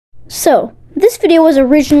So, this video was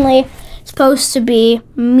originally supposed to be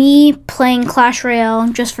me playing Clash Royale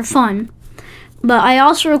just for fun. But I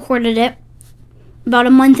also recorded it about a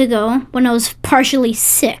month ago when I was partially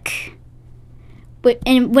sick.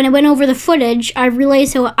 And when I went over the footage, I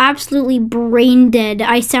realized how absolutely brain dead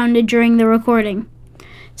I sounded during the recording.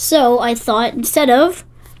 So I thought instead of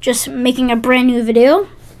just making a brand new video,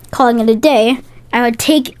 calling it a day, I would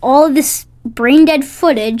take all of this brain dead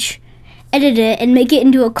footage, edit it, and make it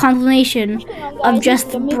into a compilation of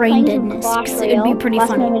just the brain deadness. It would be pretty funny.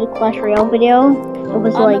 Last time I made a Clash Royale video, it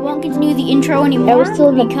was I won't continue the intro anymore. I was still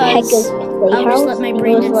in the because Pekka's I'll just let my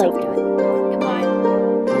brain dead like, self do it. Goodbye.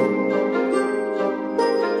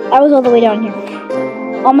 I was all the way down here.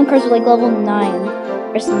 All my cards were like level 9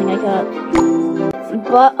 or something like that.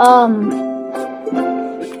 But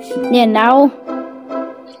yeah, now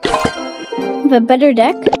with a better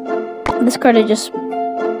deck. This card I just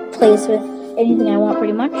plays with anything I want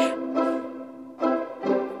pretty much.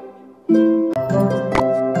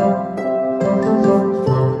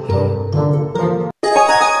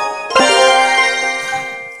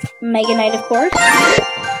 Mega Knight, of course.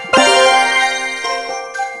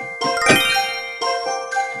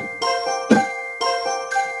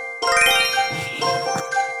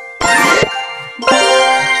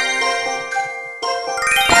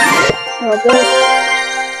 Oh, good.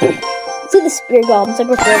 Let's do the Spear Goblins, like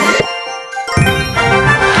we're filming.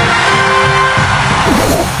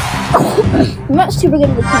 I'm not super good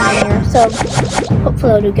at the camera here, so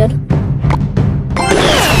hopefully I'll do good.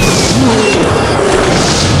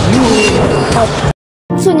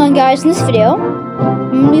 What's going on, guys? In this video,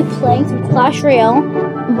 I'm going to be playing some Clash Royale,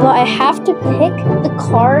 but I have to pick the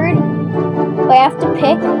card. I have to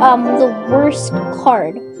pick the worst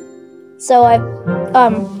card. So I've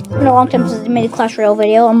been a long time since I made a Clash Royale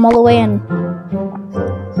video. I'm all the way in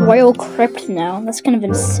Royal Crypt now. That's kind of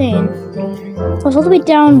insane. I was all the way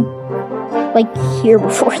down like here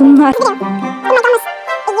before the last video.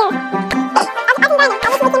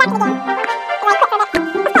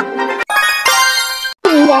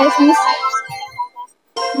 Hey guys,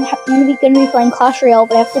 I'm gonna be playing Clash Royale,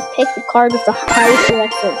 but I have to pick the card with the highest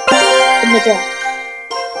elixir in the draft.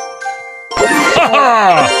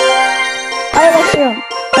 Alright, let's go.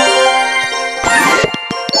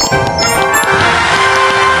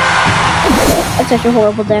 That's such a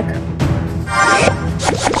horrible deck.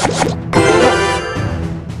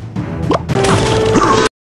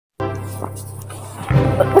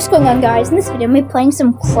 What's going on, guys? In this video, I'm going to be playing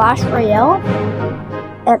some Clash Royale.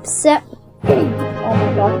 Except... oh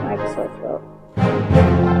my gosh, my sore throat. In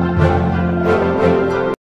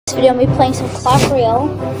this video, I'm going to be playing some Clash Royale.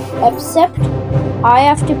 Except, I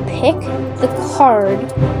have to pick the card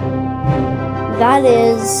that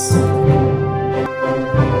is...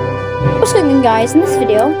 What's going on, guys? In this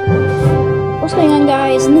video, I'm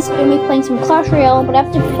going to be playing some Clash Royale, but I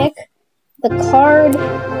have to pick the card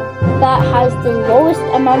that has the lowest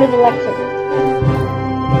amount of elixir.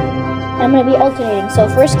 I'm going to be alternating. So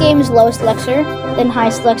first game is lowest elixir, then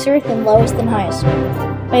highest elixir, then lowest, then highest.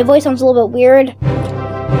 My voice sounds a little bit weird.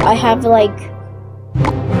 I have like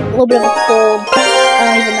a little bit of a cold. I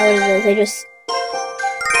don't even know what it is.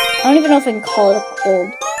 I don't even know if I can call it a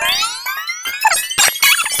cold.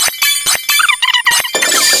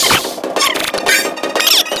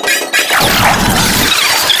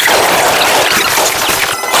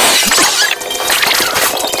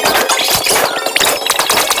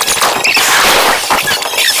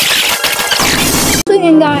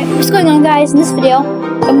 What's going on, guys? In this video,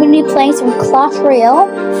 I'm going to be playing some Clash Royale,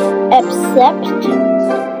 except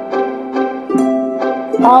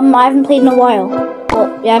I haven't played in a while.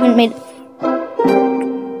 Well, yeah, I haven't made...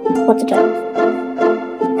 What's the time?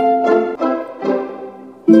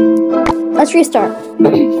 Let's restart.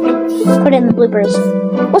 Put in the bloopers.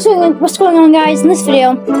 What's going on, guys? In this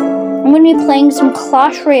video, I'm going to be playing some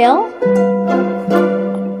Clash Royale.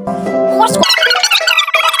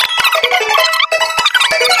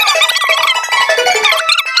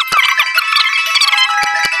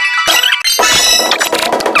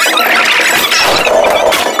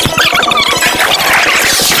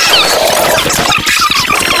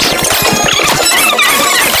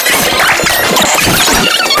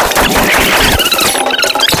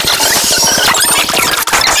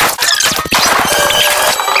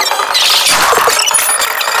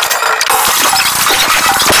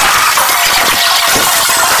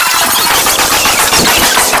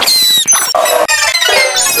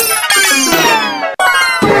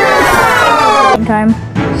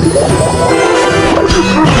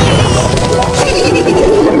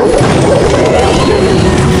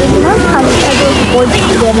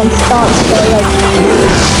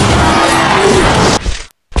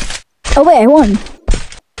 Oh wait, I won.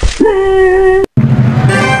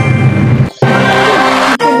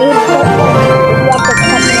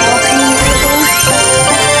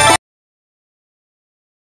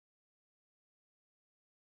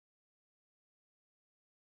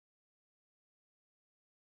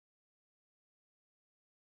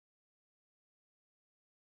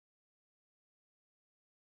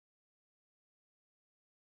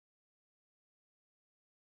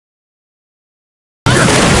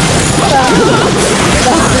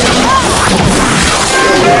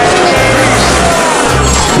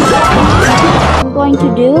 What I'm going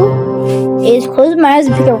to do is close my eyes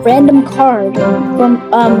and pick a random card from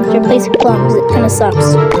to replace plums. It kind of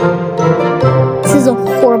sucks. This is a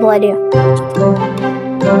horrible idea.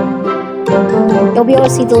 You'll be able to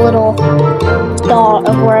see the little dot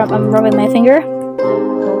of where I'm rubbing my finger.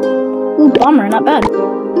 Ooh, bomber, not bad.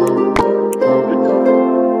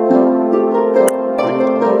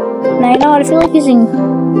 Now you know what I feel like using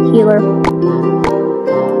healer.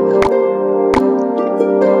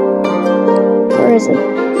 Where is it?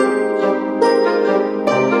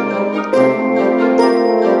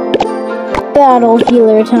 Battle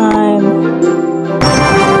healer time.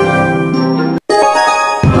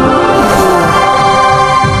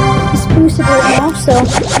 It's boosted right now, so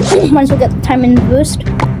might as well get the time in the boost.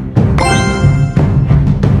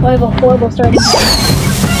 Oh, I have a horrible starting time.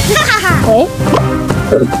 Wait.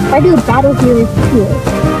 If I do a battle healer here,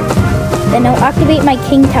 then I'll activate my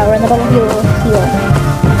king tower and the battle healer will heal.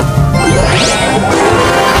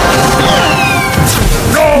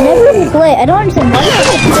 Never play. I don't understand why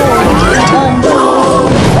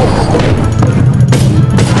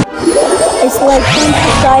it's like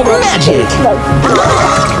one-sided. Like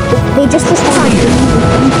they just decided to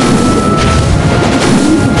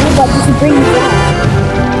but this is bringing back.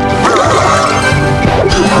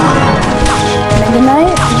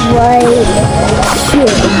 Midnight right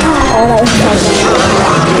here. Oh, that was fun.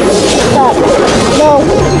 Stop. No.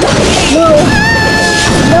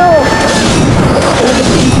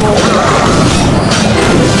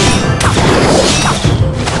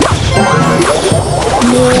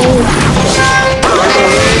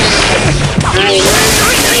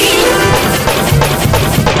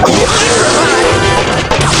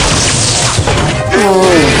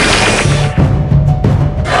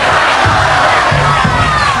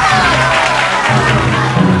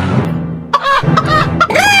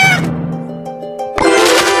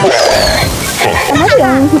 Am I the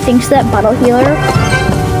only one who thinks that battle healer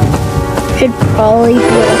should probably be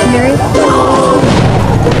legendary?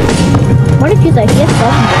 What did you think? Yes,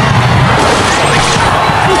 legendary.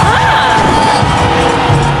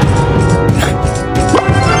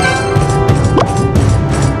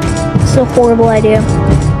 It's a horrible idea.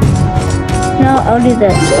 No, I'll do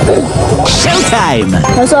this. Showtime!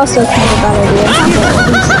 That was also kind of a bad idea.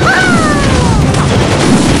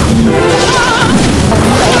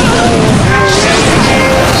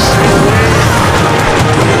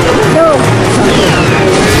 No!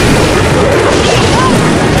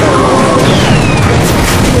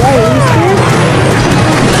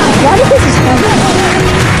 Why did this happen?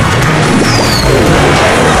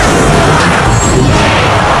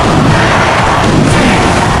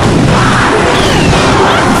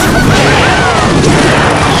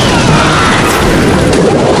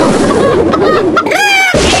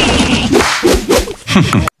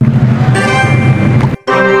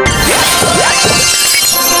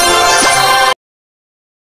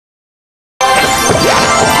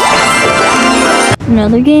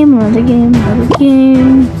 Another game.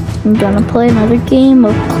 I'm gonna play another game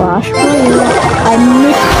of Clash Royale. I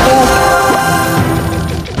missed that.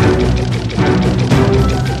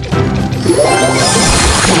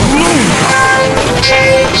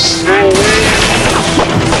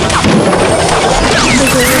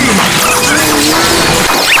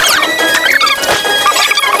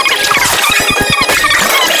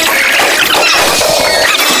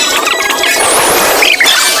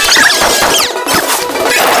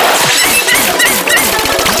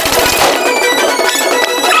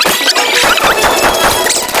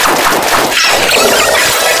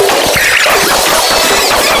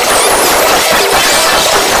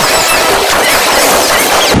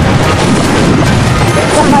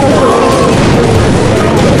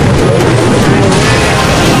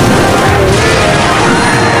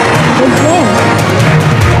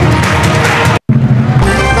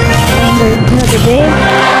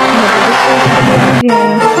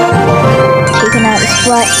 Taking out the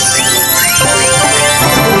sweat.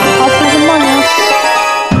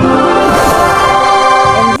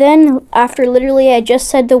 And then after literally I just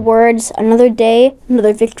said the words, another day,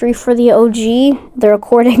 another victory for the OG, the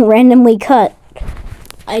recording randomly cut.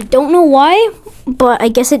 I don't know why, but I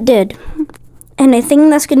guess it did. And I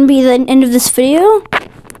think that's going to be the end of this video.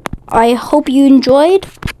 I hope you enjoyed.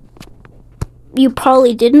 You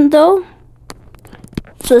probably didn't though.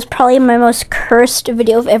 So it's probably my most cursed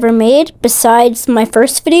video I've ever made, besides my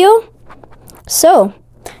first video. So,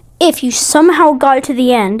 if you somehow got to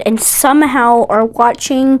the end and somehow are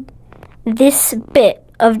watching this bit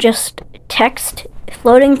of just text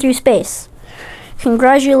floating through space,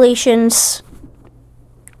 congratulations.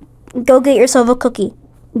 Go get yourself a cookie.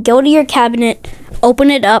 Go to your cabinet, open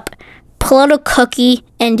it up, pull out a cookie,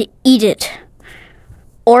 and eat it.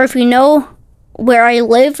 Or if you know where I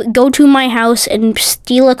live, go to my house and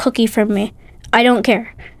steal a cookie from me. I don't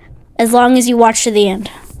care. As long as you watch to the end.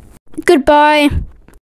 Goodbye.